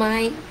right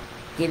mind,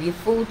 gave you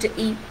food to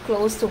eat,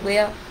 clothes to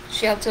wear,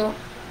 shelter.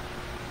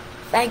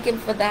 Thank him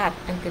for that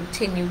and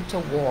continue to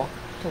walk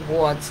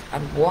towards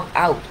and walk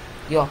out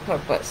your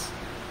purpose.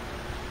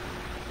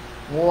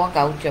 Walk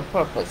out your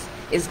purpose.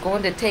 It's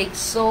going to take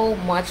so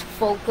much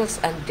focus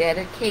and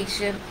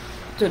dedication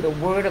to the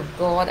word of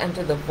God and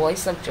to the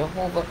voice of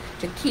Jehovah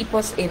to keep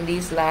us in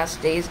these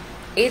last days.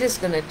 It is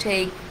going to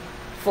take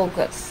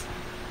focus.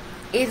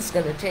 It's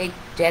going to take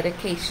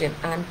dedication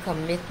and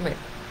commitment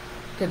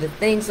to the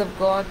things of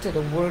God, to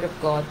the word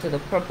of God, to the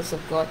purpose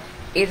of God.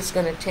 It is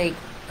going to take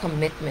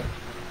commitment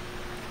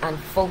and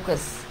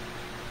focus.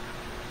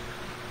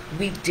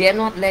 We dare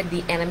not let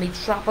the enemy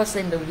trap us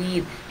in the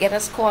weed, get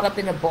us caught up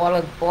in a ball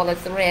of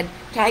thread,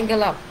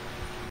 tangle up,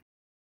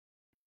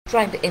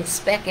 trying to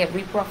inspect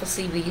every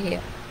prophecy we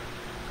hear.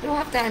 We don't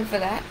have time for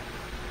that.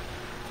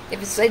 If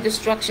you say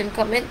destruction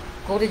coming,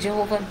 go to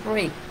Jehovah and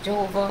pray.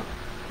 Jehovah,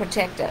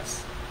 protect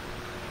us.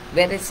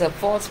 Whether it's a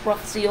false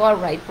prophecy or a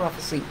right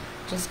prophecy,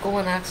 just go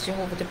and ask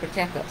Jehovah to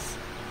protect us.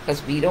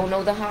 Because we don't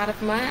know the heart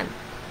of man.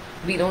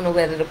 We don't know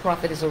whether the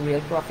prophet is a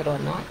real prophet or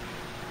not.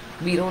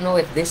 We don't know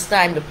if this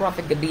time the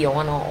prophet could be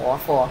on or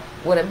off or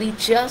whatever. We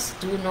just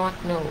do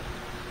not know.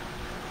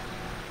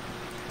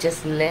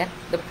 Just let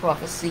the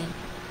prophecy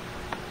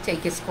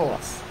take its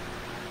course.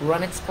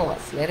 Run its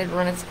course. Let it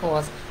run its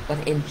course.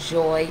 But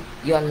enjoy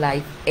your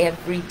life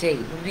every day.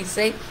 When we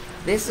say,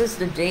 this is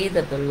the day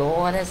that the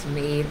Lord has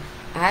made,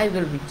 I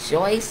will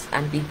rejoice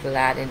and be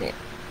glad in it.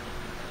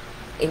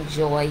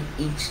 Enjoy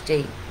each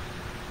day.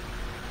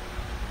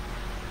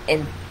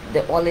 And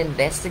they're all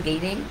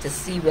investigating to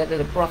see whether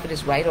the prophet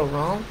is right or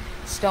wrong.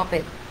 Stop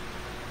it.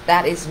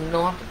 That is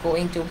not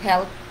going to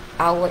help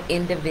our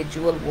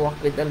individual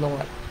walk with the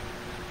Lord.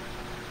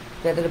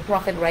 Whether the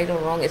prophet right or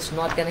wrong, it's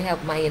not going to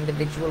help my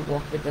individual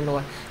walk with the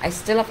Lord. I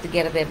still have to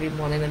get up every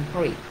morning and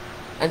pray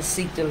and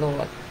seek the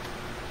Lord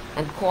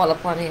and call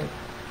upon him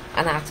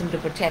and ask him to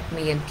protect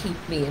me and keep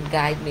me and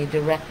guide me,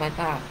 direct my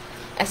path.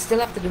 I still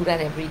have to do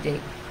that every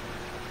day.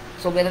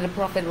 So whether the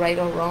prophet right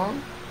or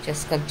wrong,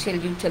 just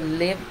continue to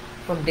live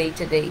from day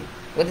to day.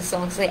 What the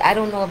song say? I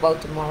don't know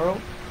about tomorrow.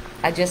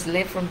 I just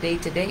live from day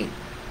to day.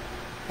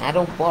 I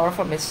don't borrow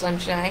from his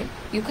sunshine.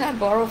 You can't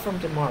borrow from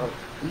tomorrow.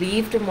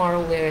 Leave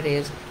tomorrow where it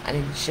is and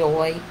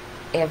enjoy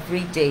every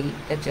day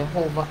that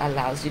Jehovah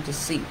allows you to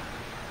see.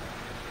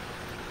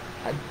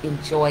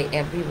 Enjoy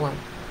everyone.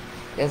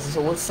 There's this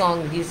old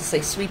song that used to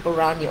say, sweep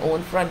around your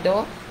own front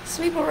door.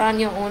 Sweep around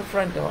your own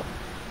front door.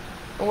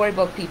 Don't worry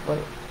about people.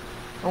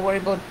 Don't worry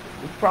about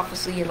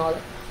prophecy and all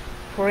that.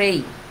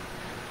 Pray.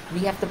 We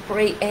have to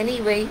pray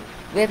anyway,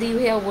 whether you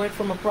hear a word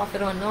from a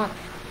prophet or not.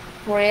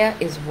 Prayer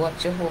is what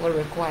Jehovah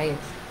requires.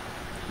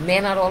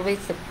 Men are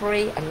always to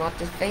pray and not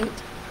to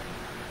faint.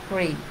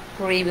 Pray.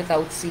 Pray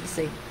without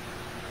ceasing.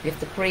 We have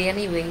to pray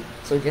anyway,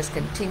 so just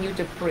continue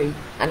to pray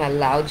and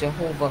allow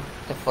Jehovah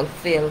to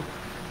fulfill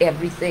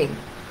everything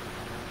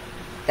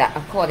that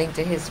according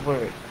to his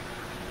word.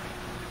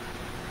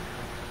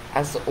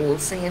 As the old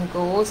saying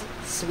goes,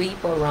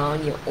 sweep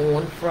around your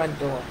own front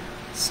door.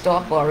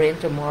 Stop borrowing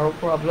tomorrow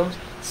problems.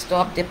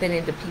 Stop dipping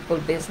into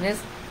people's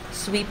business.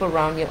 Sweep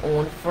around your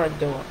own front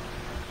door.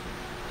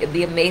 It'll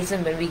be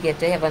amazing when we get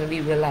to heaven and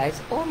we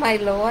realize, oh my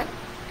Lord,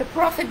 the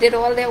prophet did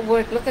all their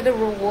work. Look at the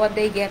reward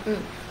they're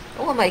getting.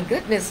 Oh my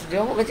goodness,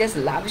 Jehovah just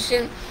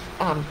lavishing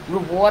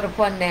reward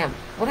upon them.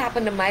 What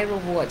happened to my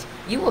rewards?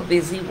 You were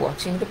busy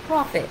watching the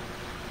prophet.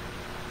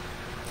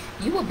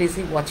 You were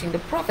busy watching the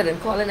prophet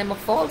and calling him a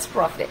false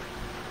prophet.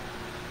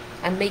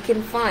 And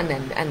making fun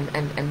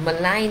and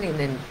maligning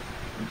and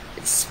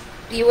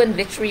spewing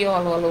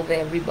vitriol all over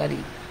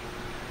everybody.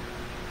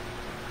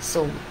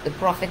 So the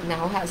prophet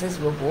now has his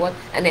reward,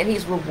 and then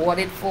he's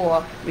rewarded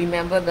for,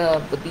 remember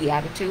the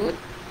Beatitude?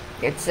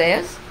 It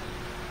says,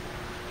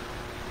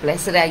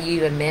 blessed are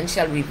you, and men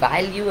shall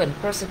revile you and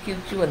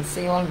persecute you and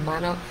say all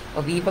manner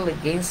of evil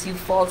against you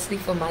falsely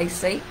for my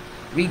sake.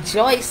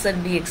 Rejoice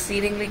and be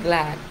exceedingly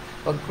glad,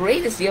 for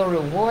great is your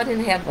reward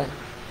in heaven.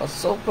 For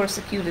so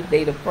persecuted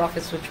they the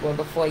prophets which were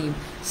before you.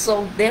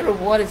 So their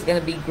reward is going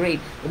to be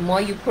great. The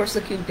more you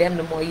persecute them,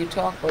 the more you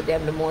talk about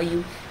them, the more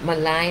you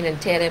malign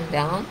and tear them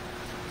down.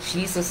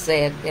 Jesus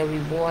said their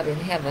reward in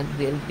heaven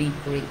will be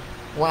great.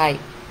 Why?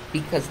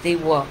 Because they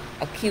were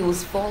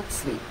accused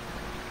falsely.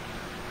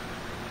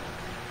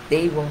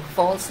 They were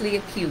falsely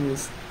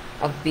accused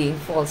of being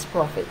false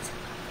prophets.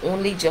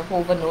 Only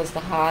Jehovah knows the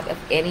heart of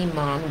any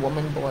man,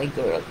 woman, boy,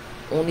 girl.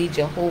 Only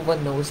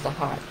Jehovah knows the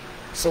heart.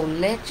 So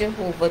let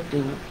Jehovah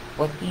do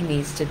what he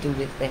needs to do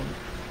with them.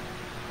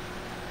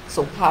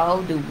 So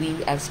how do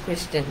we as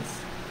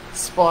Christians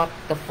spot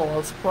the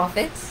false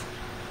prophets?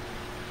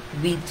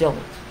 We don't.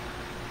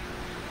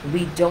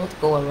 We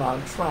don't go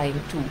around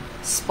trying to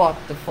spot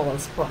the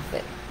false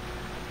prophet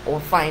or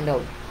find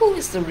out who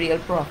is the real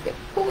prophet,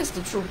 who is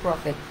the true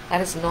prophet.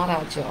 That is not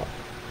our job.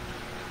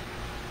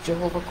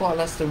 Jehovah called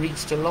us to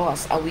reach the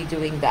lost. Are we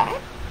doing that?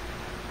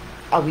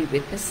 Are we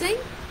witnessing?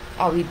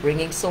 Are we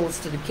bringing souls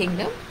to the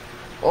kingdom?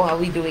 Or are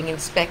we doing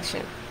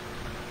inspection?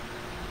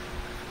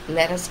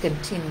 Let us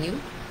continue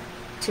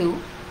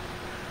to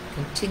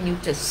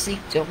seek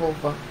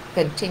Jehovah,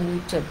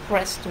 continue to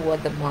press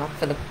toward the mark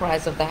for the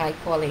prize of the high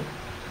calling,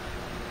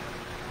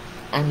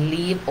 and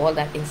leave all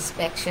that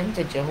inspection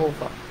to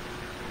Jehovah.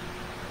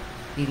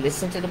 We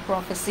listen to the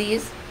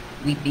prophecies,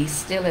 we be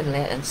still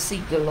and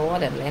seek the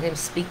Lord and let him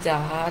speak to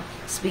our heart,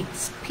 speak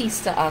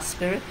peace to our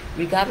spirit,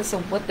 regardless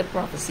of what the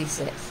prophecy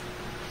says.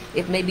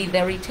 It may be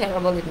very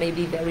terrible, it may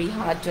be very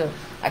hard to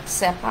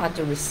accept, hard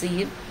to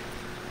receive.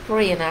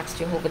 Pray and ask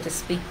Jehovah to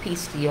speak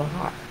peace to your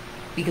heart.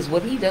 Because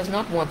what he does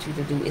not want you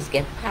to do is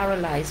get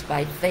paralyzed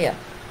by fear.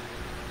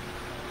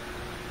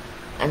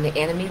 And the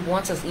enemy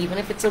wants us, even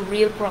if it's a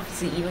real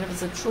prophecy, even if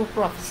it's a true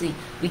prophecy,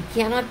 we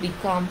cannot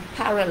become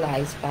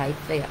paralyzed by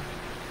fear.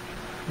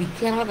 We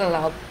cannot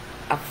allow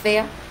a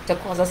fear to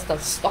cause us to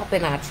stop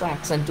in our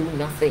tracks and do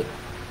nothing.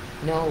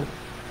 No.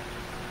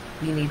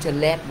 We need to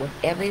let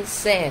whatever is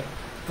said,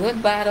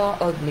 good, bad, or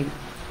ugly,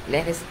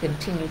 let us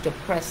continue to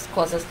press,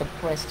 cause us to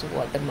press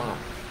toward the mark.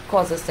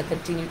 Cause us to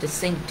continue to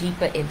sink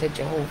deeper into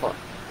Jehovah.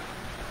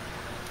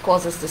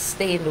 Cause us to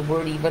stay in the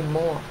Word even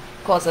more.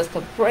 Cause us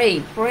to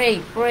pray.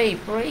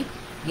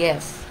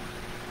 Yes.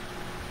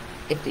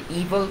 If the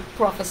evil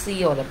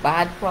prophecy or the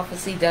bad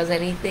prophecy does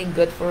anything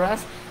good for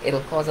us,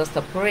 it'll cause us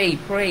to pray.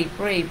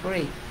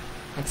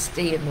 And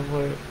stay in the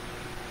Word.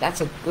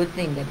 That's a good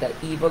thing that the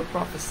evil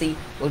prophecy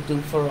will do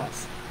for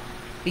us.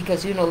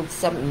 Because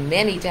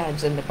many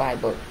times in the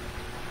Bible,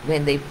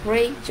 when they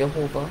prayed,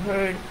 Jehovah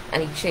heard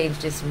and he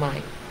changed his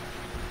mind.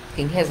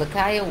 King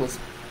Hezekiah was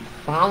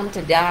bound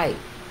to die.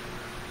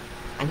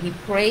 And he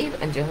prayed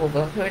and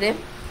Jehovah heard him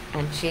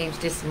and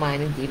changed his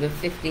mind and gave him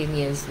 15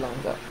 years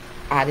longer,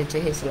 added to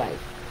his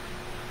life.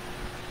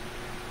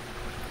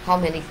 How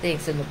many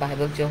things in the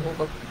Bible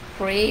Jehovah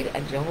prayed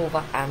and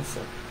Jehovah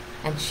answered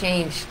and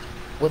changed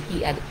what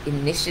he had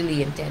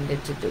initially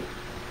intended to do.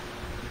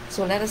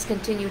 So let us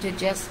continue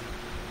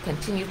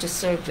to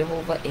serve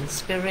Jehovah in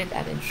spirit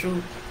and in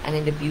truth and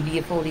in the beauty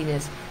of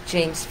holiness.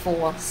 James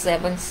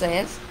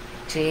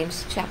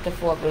chapter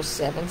 4 verse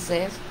 7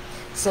 says,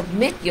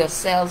 submit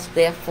yourselves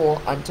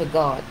therefore unto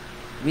God.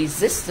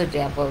 Resist the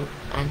devil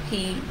and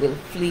he will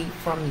flee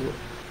from you.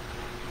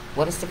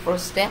 What is the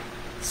first step?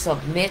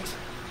 Submit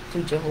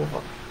to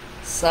Jehovah.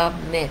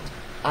 Submit.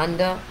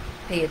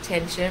 Pay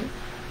attention.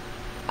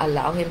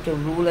 Allow him to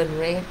rule and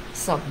reign.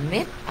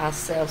 Submit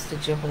ourselves to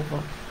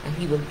Jehovah and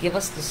he will give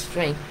us the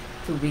strength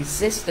to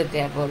resist the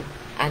devil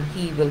and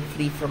he will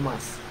flee from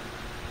us.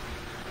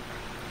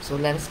 So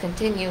let us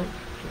continue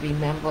to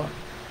remember,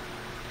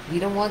 we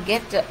don't want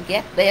to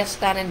get there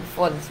standing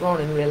before the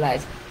throne and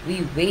realize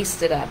we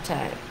wasted our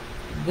time.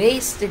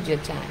 Wasted your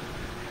time.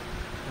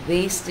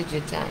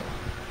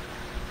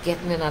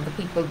 Getting in other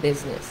people's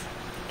business.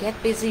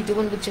 Get busy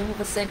doing what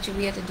Jehovah sent you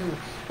here to do.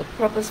 The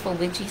purpose for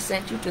which he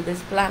sent you to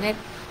this planet,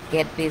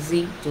 get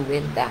busy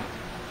doing that.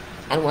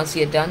 And once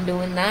you're done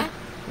doing that,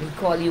 when he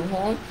call you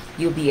home,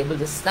 you'll be able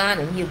to stand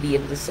and he'll be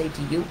able to say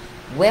to you,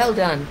 well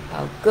done,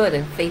 our good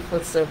and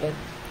faithful servant.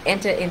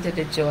 Enter into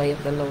the joy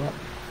of the Lord.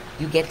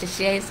 You get to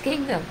share his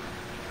kingdom.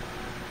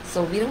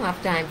 So we don't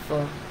have time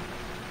for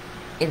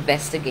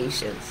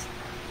investigations.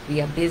 We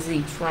are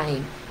busy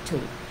trying to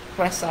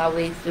press our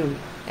way through,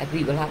 that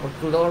we will have a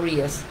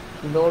glorious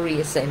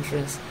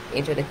entrance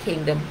into the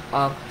kingdom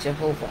of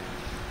Jehovah.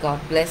 God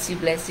bless you.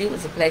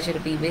 It's a pleasure to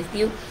be with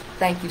you.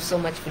 Thank you so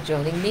much for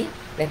joining me.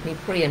 Let me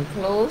pray and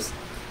close.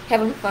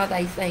 Heavenly Father,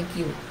 I thank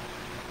you.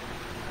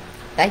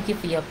 Thank you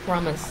for your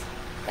promise.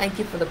 Thank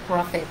you for the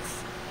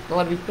prophets.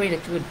 Lord, we pray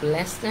that you would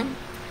bless them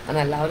and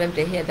allow them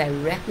to hear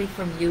directly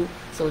from you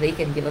so they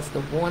can give us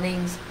the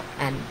warnings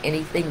and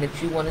anything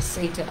that you want to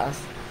say to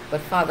us.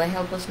 But Father,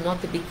 help us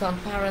not to become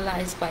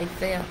paralyzed by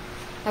fear.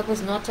 Help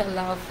us not to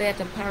allow fear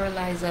to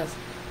paralyze us.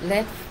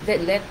 Let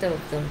the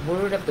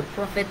word of the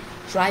prophet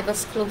drive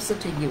us closer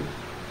to you,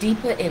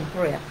 deeper in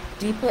prayer,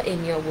 deeper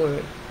in your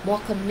word, more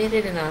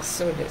committed in our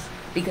service,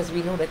 because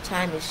we know the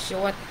time is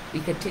short.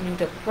 We continue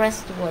to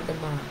press toward the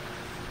mark.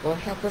 Lord,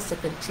 help us to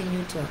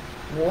continue to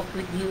walk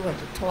with you and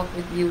to talk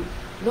with you,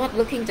 not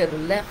looking to the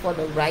left or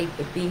the right,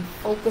 but being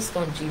focused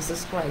on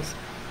Jesus Christ,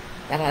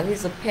 that at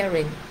his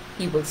appearing,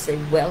 he will say,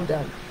 well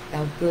done,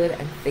 thou good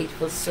and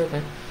faithful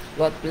servant.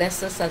 Lord,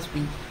 bless us as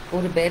we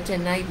go to bed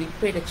tonight. We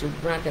pray that you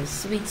grant us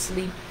sweet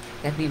sleep,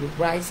 that we will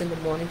rise in the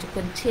morning to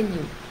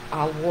continue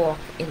our walk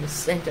in the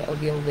center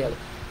of your will.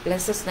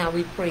 Bless us now,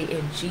 we pray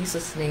in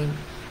Jesus' name.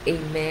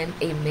 Amen,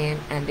 amen,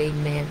 and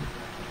amen.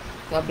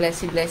 God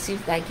bless you, bless you.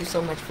 Thank you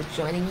so much for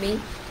joining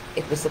me.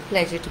 It was a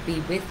pleasure to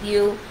be with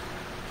you.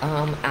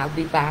 I'll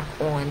be back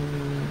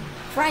on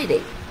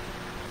Friday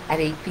at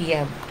 8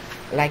 p.m.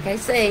 Like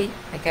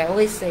I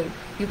always say,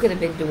 you could have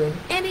been doing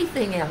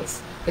anything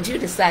else, but you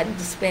decided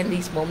to spend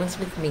these moments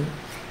with me.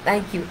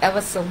 Thank you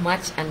ever so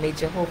much, and may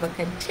Jehovah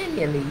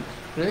continually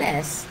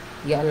bless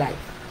your life.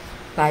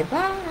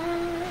 Bye-bye.